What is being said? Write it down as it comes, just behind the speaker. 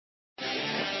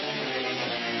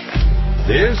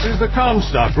This is the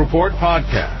Comstock Report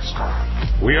podcast.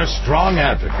 We are strong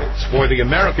advocates for the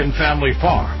American family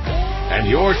farm and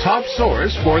your top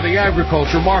source for the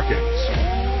agriculture markets.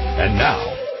 And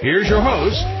now, here's your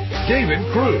host, David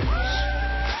Cruz.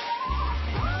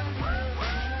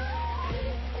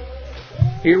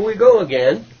 Here we go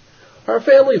again. Our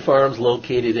family farms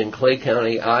located in Clay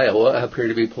County, Iowa, appear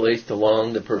to be placed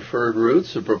along the preferred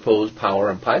routes of proposed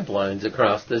power and pipelines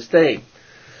across the state.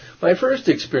 My first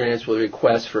experience with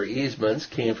requests for easements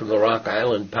came from the Rock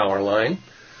Island power line.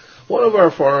 One of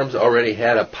our farms already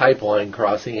had a pipeline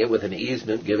crossing it with an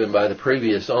easement given by the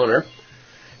previous owner.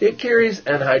 It carries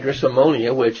anhydrous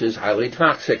ammonia, which is highly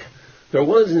toxic. There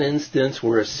was an instance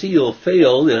where a seal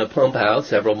failed in a pump house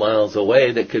several miles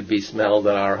away that could be smelled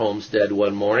at our homestead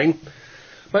one morning.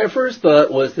 My first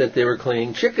thought was that they were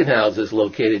cleaning chicken houses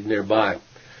located nearby.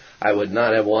 I would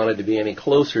not have wanted to be any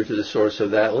closer to the source of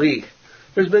that leak.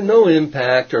 There's been no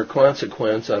impact or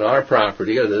consequence on our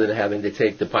property other than having to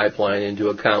take the pipeline into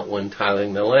account when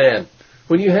tiling the land.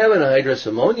 When you have anhydrous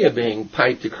ammonia being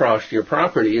piped across your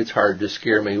property, it's hard to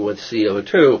scare me with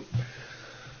CO2.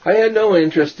 I had no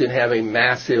interest in having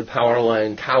massive power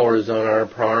line towers on our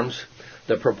farms.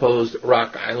 The proposed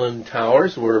Rock Island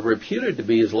towers were reputed to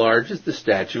be as large as the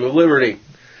Statue of Liberty.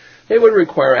 They would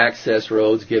require access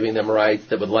roads, giving them rights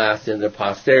that would last into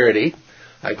posterity.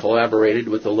 I collaborated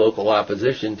with the local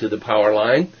opposition to the power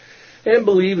line and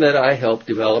believe that I helped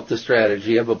develop the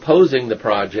strategy of opposing the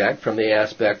project from the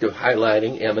aspect of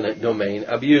highlighting eminent domain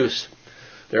abuse.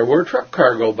 There were truck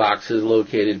cargo boxes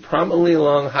located prominently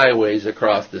along highways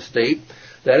across the state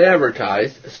that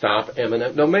advertised "Stop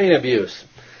Eminent Domain Abuse."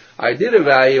 I did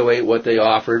evaluate what they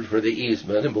offered for the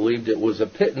easement and believed it was a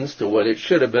pittance to what it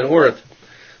should have been worth.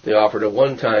 They offered a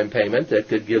one-time payment that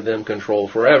could give them control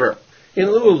forever. In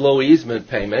lieu of low easement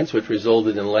payments, which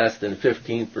resulted in less than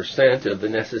 15% of the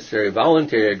necessary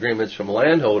voluntary agreements from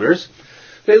landholders,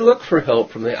 they looked for help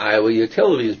from the Iowa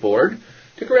Utilities Board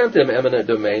to grant them eminent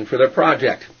domain for their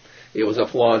project. It was a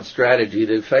flawed strategy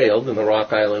that failed, and the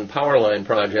Rock Island Power Line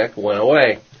project went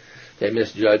away. They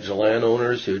misjudged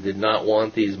landowners who did not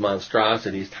want these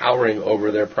monstrosities towering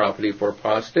over their property for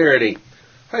posterity.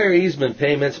 Higher easement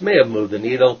payments may have moved the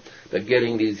needle, but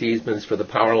getting these easements for the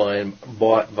power line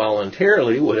bought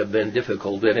voluntarily would have been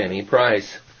difficult at any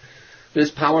price.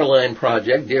 This power line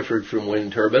project differed from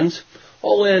wind turbines.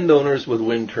 All landowners with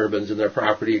wind turbines in their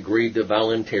property agreed to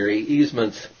voluntary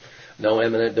easements. No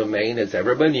eminent domain has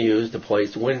ever been used to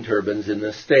place wind turbines in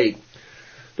this state.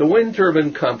 The wind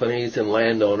turbine companies and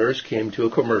landowners came to a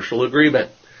commercial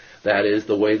agreement. That is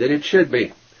the way that it should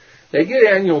be. They get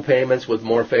annual payments with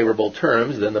more favorable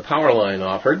terms than the power line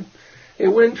offered. A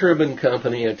wind turbine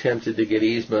company attempted to get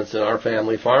easements in our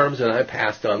family farms, and I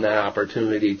passed on that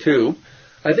opportunity too.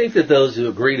 I think that those who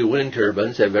agree to wind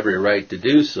turbines have every right to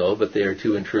do so, but they are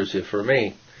too intrusive for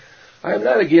me. I am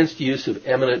not against use of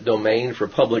eminent domain for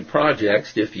public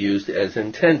projects if used as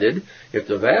intended. If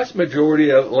the vast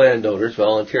majority of landowners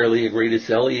voluntarily agree to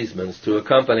sell easements to a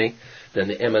company, then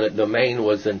the eminent domain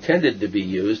was intended to be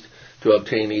used to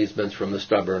obtain easements from the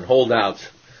stubborn holdouts.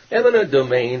 Eminent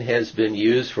domain has been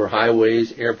used for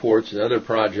highways, airports, and other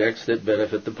projects that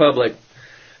benefit the public.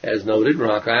 As noted,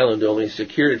 Rock Island only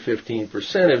secured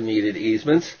 15% of needed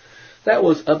easements. That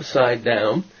was upside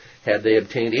down. Had they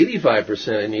obtained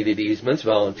 85% of needed easements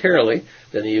voluntarily,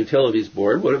 then the Utilities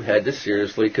Board would have had to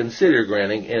seriously consider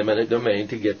granting eminent domain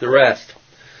to get the rest.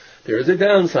 There is a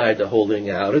downside to holding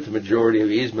out if the majority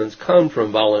of easements come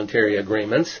from voluntary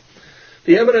agreements.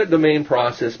 The eminent domain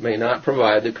process may not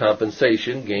provide the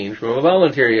compensation gained from a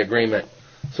voluntary agreement.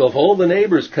 So if all the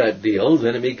neighbors cut deals,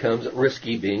 then it becomes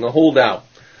risky being a holdout.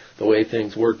 The way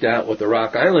things worked out with the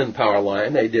Rock Island power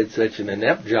line, they did such an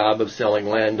inept job of selling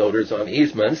landowners on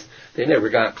easements, they never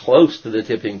got close to the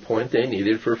tipping point they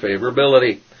needed for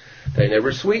favorability. They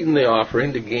never sweetened the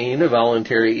offering to gain the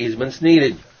voluntary easements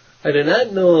needed. I did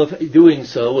not know if doing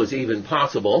so was even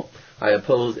possible. I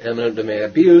opposed eminent domain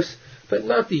abuse, but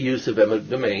not the use of eminent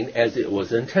domain as it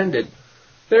was intended.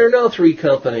 There are now 3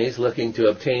 companies looking to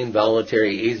obtain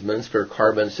voluntary easements for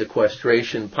carbon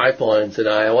sequestration pipelines in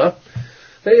Iowa.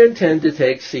 They intend to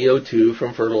take CO2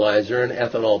 from fertilizer and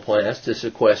ethanol plants to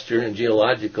sequester in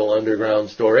geological underground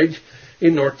storage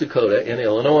in North Dakota and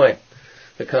Illinois.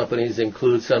 The companies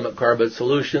include Summit Carbon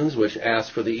Solutions, which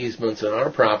asked for the easements on our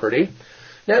property,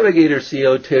 Navigator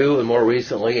CO2, and more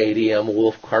recently ADM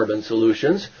Wolf Carbon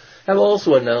Solutions, have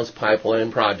also announced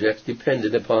pipeline projects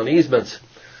dependent upon easements.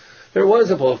 There was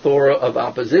a plethora of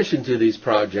opposition to these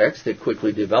projects that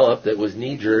quickly developed that was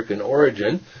knee-jerk in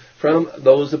origin from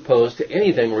those opposed to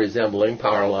anything resembling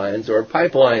power lines or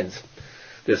pipelines.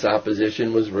 This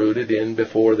opposition was rooted in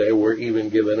before they were even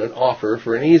given an offer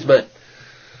for an easement.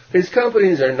 These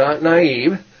companies are not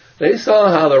naive. They saw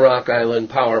how the Rock Island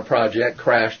Power Project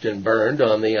crashed and burned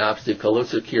on the obstacle of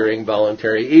securing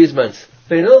voluntary easements.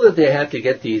 They know that they have to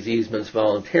get these easements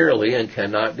voluntarily and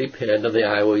cannot depend on the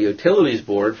Iowa Utilities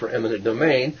Board for eminent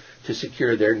domain to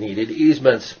secure their needed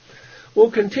easements.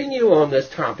 We'll continue on this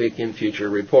topic in future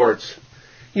reports.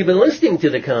 You've been listening to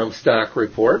the Comstock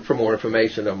Report. For more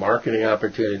information on marketing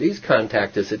opportunities,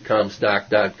 contact us at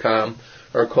Comstock.com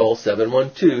or call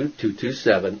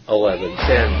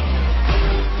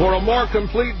 712-227-1110. For a more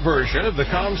complete version of the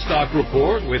Comstock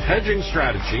Report with hedging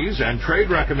strategies and trade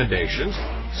recommendations,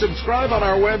 subscribe on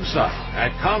our website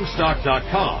at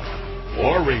Comstock.com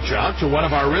or reach out to one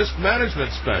of our risk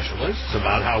management specialists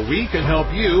about how we can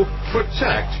help you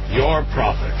protect your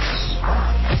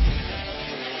profits.